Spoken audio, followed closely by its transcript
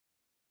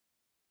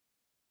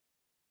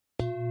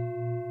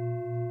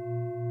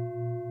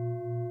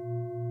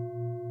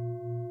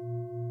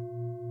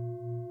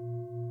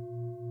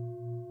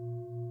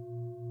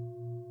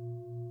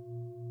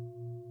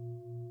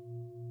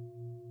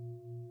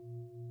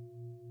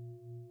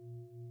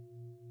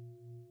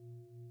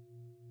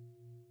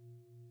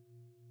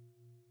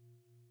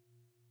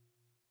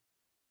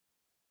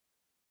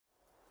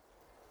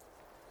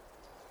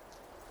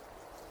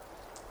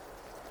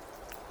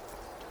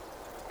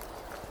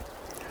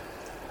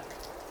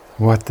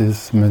What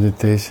is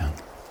meditation?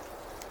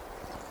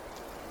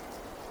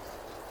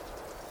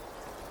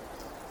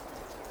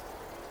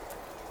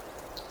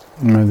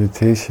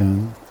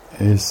 Meditation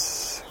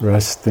is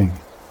resting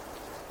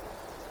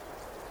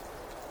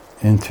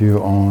into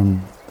your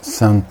own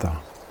center,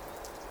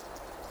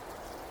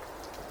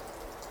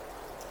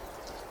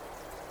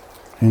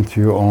 into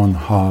your own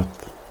heart,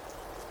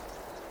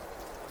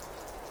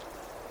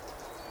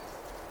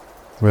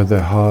 where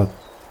the heart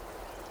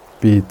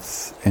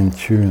beats in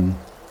tune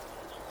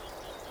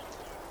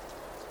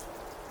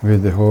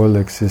with the whole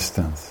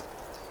existence,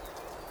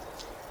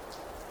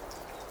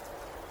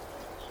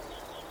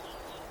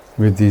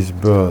 with these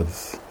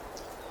birds,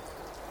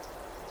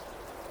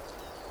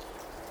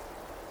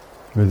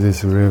 with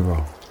this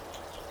river,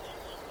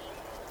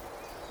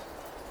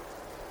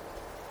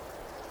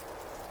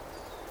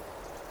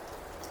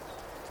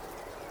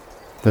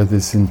 that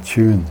is in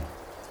tune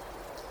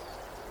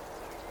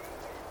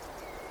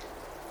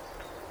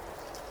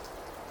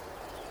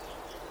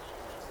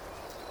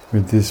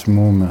with this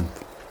moment.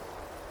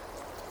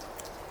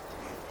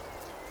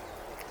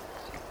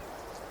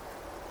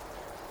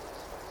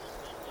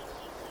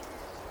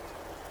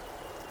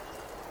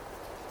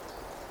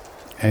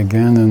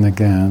 Again and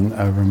again,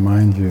 I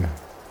remind you,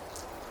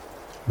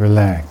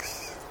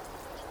 relax.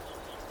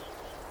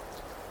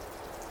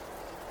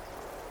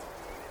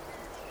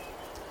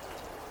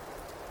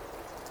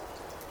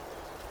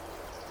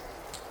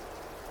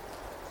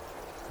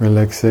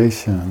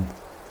 Relaxation,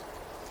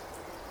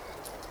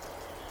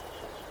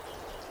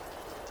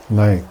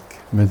 like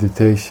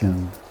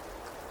meditation,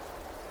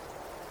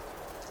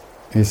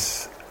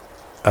 is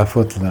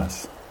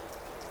effortless.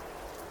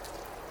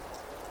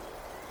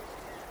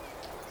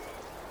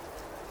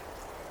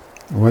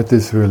 What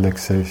is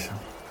relaxation?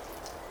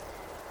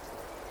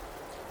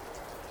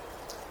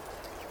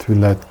 To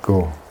let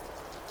go,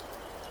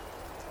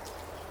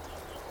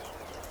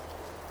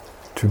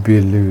 to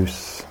be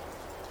loose,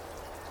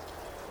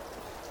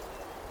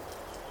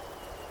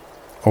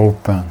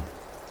 open,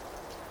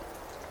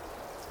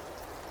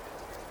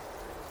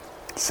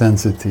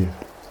 sensitive,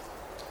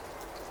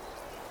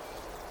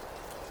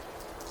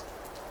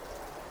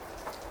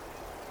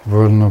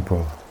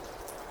 vulnerable,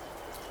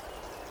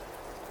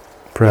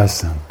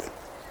 present,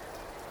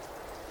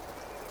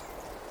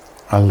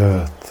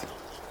 alert.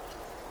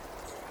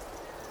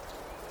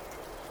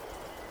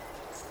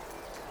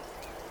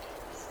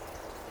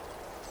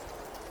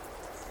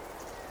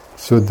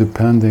 So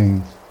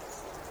depending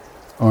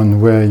on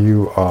where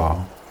you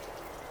are,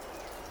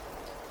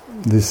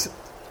 this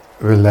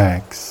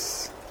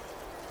relax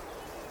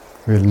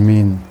will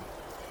mean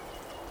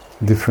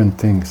different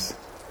things.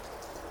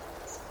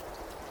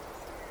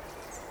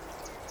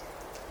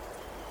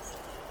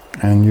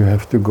 And you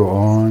have to go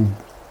on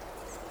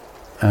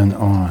and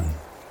on.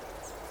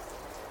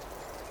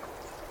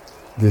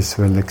 This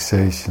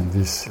relaxation,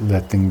 this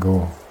letting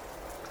go.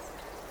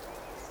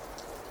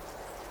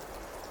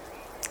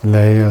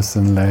 Layers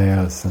and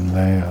layers and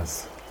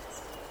layers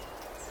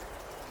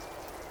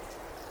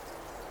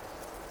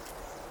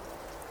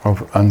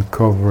of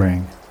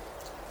uncovering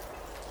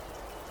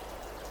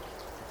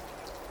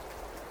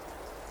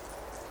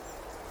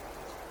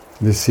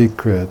the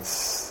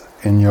secrets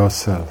in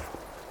yourself.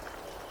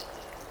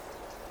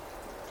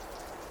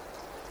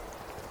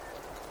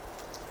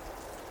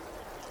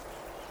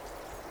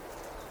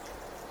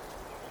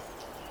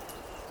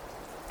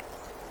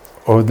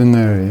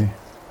 Ordinary,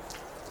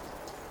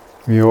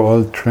 we are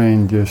all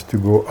trained just to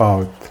go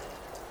out.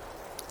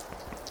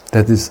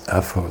 That is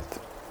effort.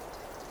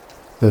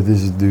 That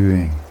is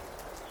doing.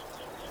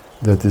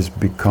 That is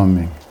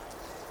becoming.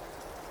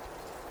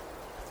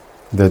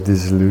 That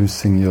is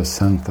losing your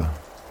center.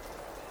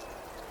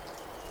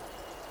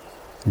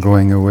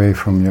 Going away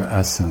from your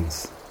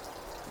essence.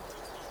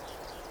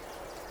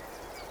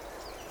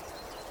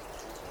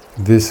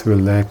 This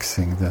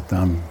relaxing that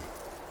I'm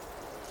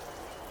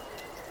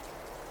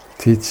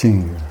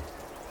teaching you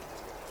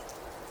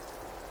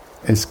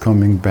is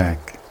coming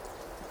back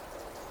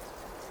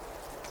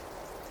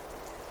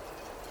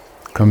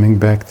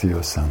to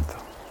your center.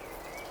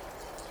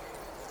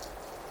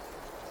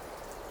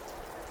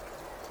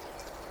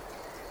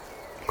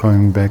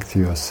 Coming back to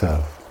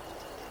yourself.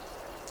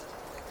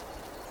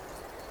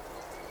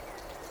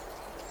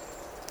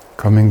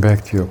 Coming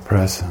back to your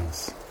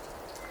presence.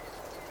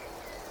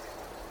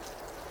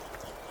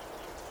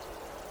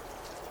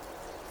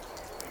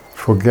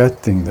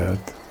 Forgetting that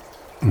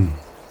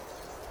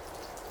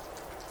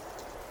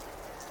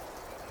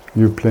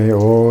you play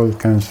all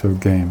kinds of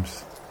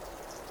games,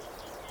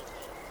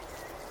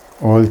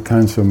 all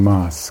kinds of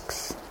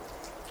masks,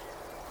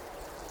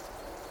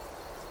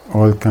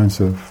 all kinds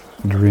of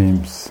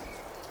dreams.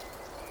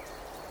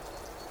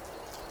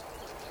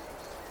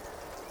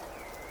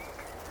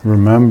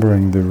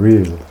 Remembering the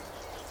real.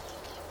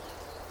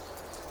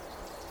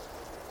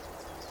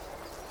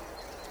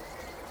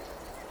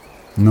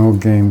 No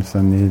games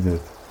are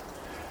needed.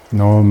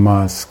 No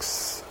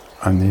masks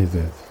are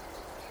needed.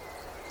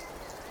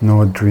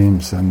 No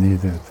dreams are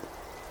needed.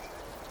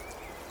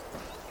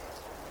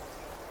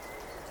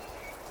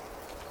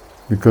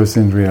 Because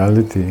in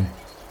reality,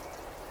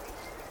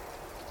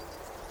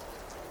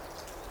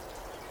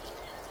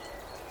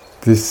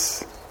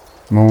 this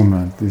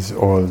moment is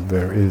all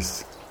there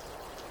is.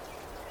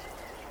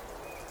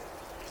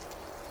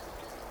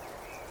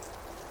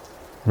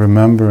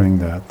 Remembering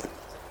that,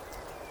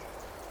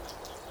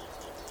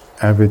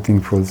 everything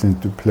falls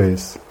into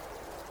place.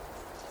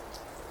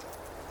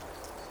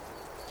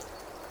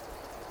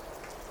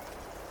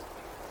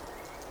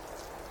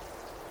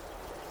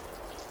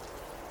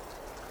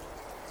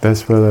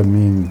 That's what I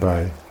mean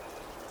by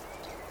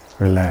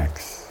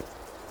relax.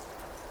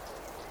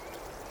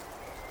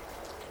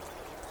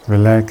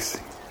 Relax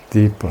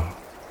deeper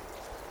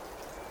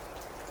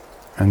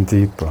and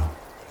deeper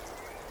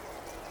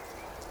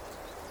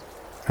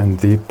and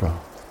deeper.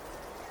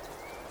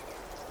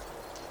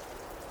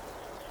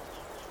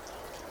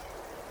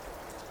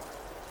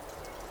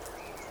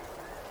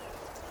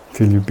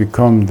 Till you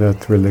become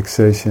that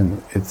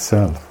relaxation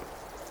itself.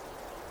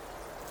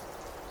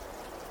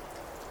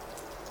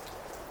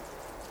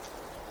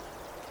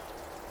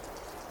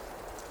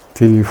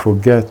 Till you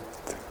forget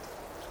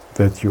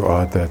that you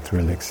are that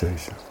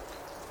relaxation.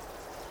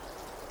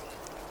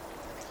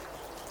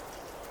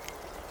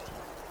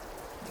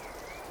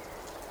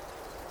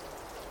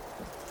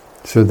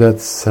 So that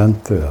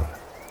center,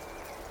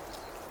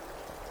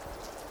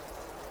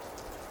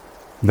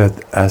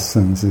 that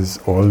essence is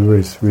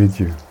always with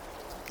you.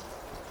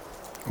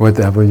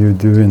 Whatever you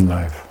do in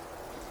life,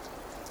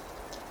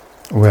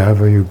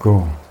 wherever you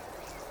go.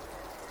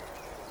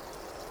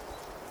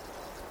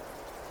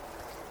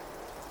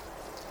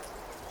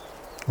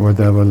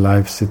 Whatever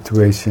life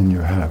situation you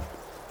have,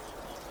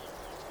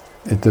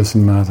 it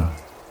doesn't matter.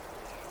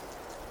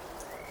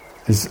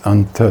 It's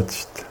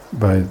untouched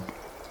by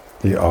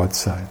the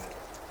outside.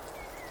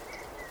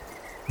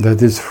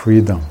 That is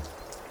freedom.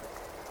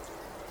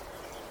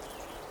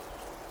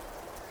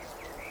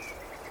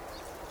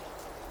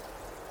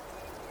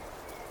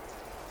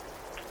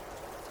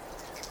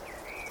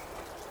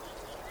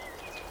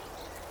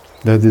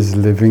 That is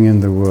living in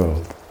the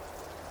world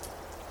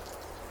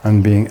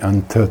and being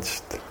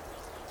untouched.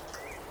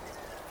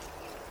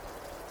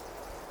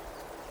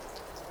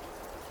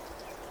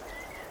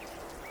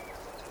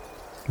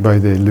 By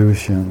the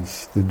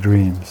illusions, the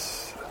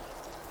dreams,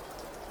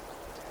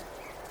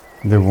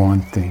 the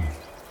wanting.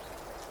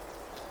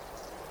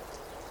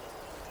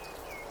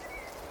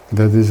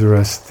 That is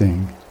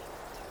resting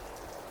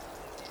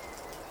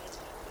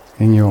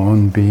in your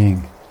own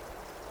being.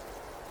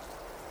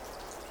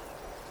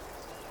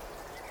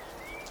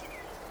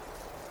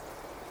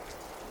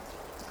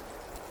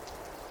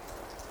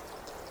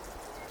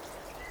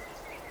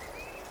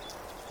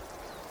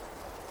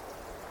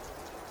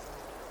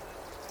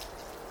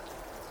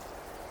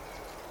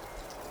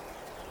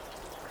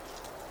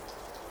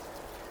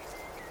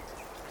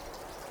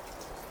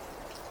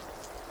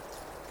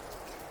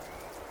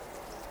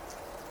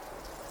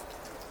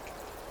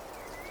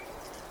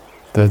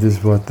 That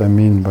is what I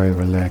mean by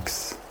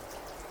relax.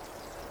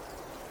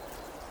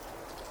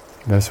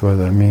 That's what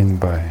I mean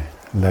by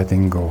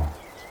letting go.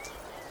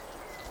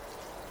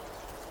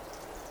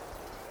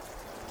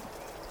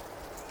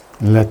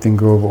 Letting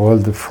go of all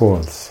the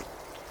false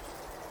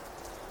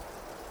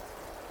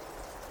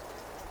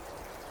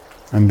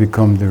and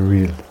become the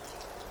real.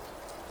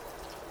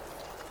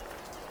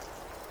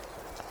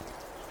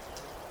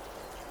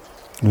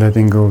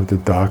 Letting go of the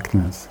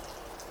darkness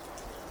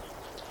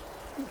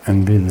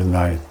and be the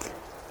light.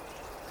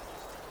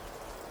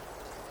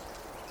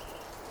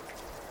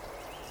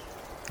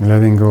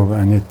 Letting go of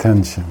any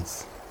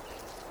tensions.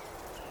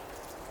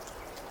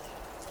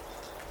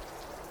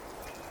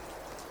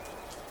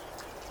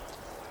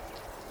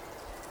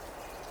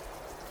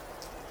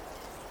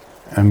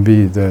 And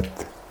be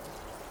that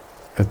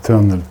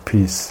eternal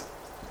peace.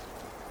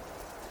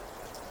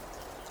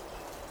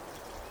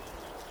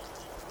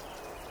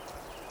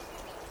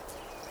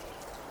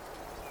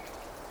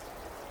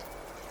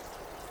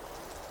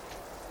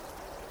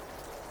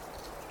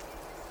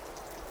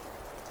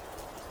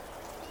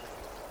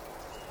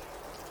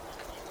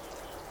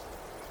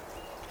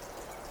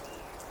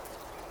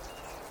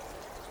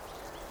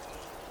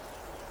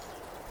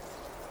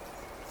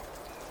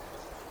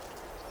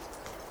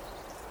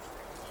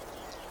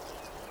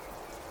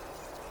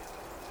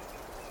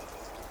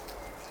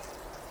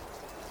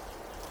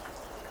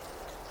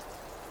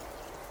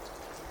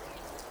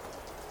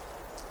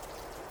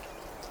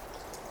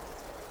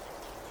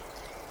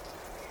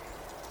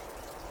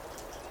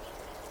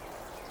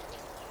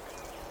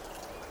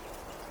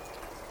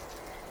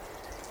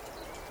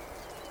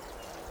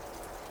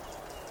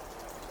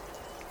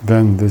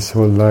 Then this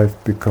whole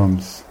life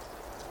becomes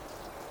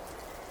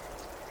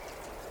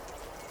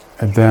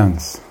a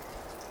dance,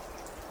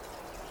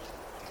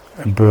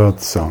 a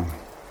bird song,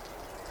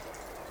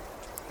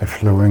 a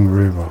flowing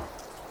river,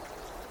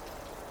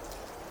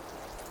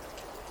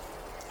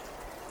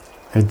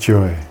 a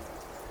joy.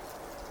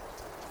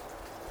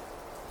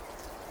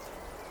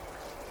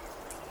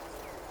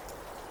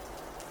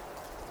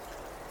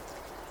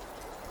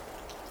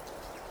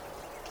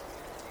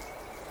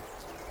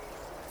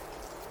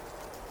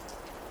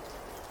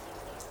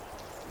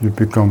 You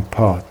become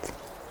part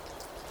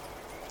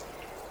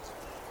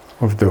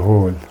of the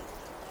whole.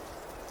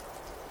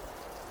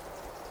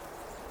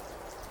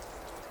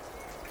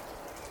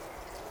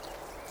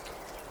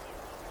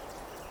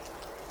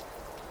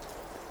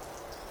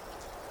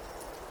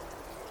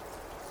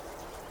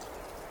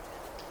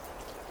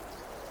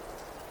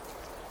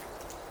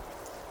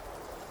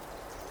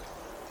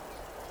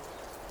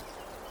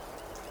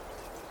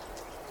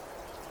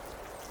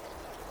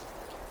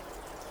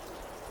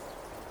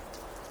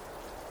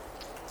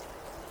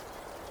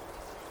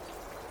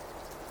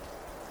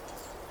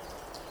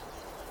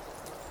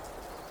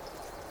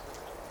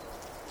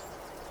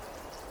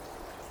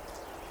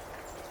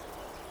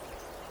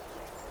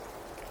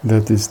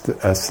 That is the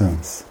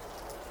essence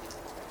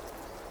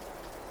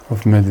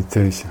of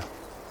meditation.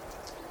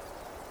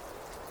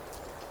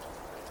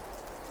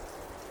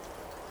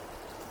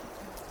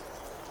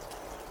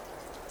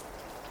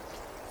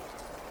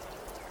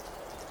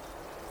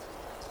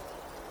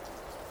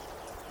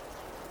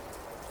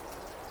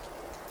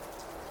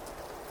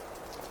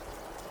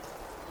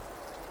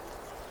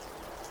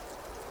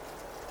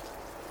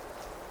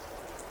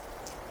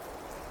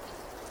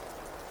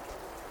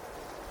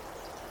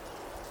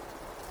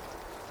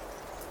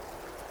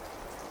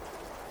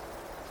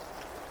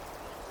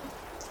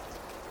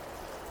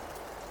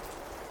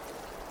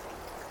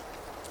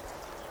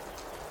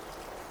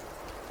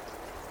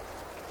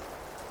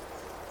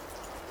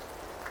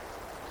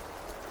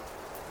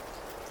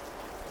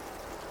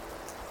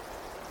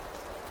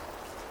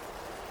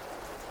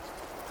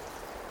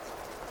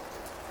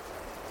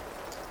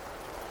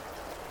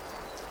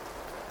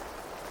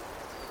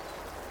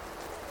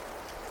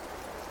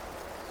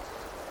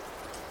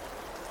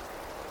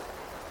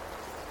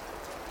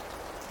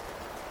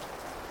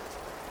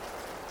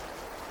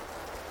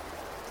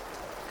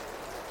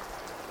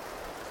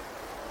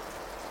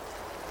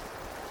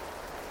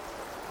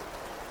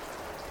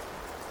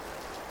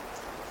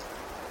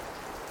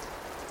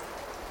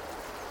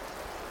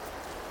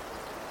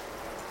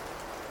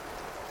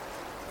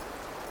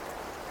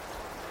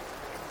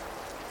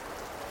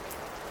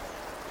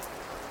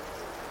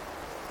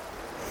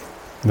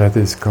 That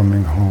is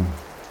coming home.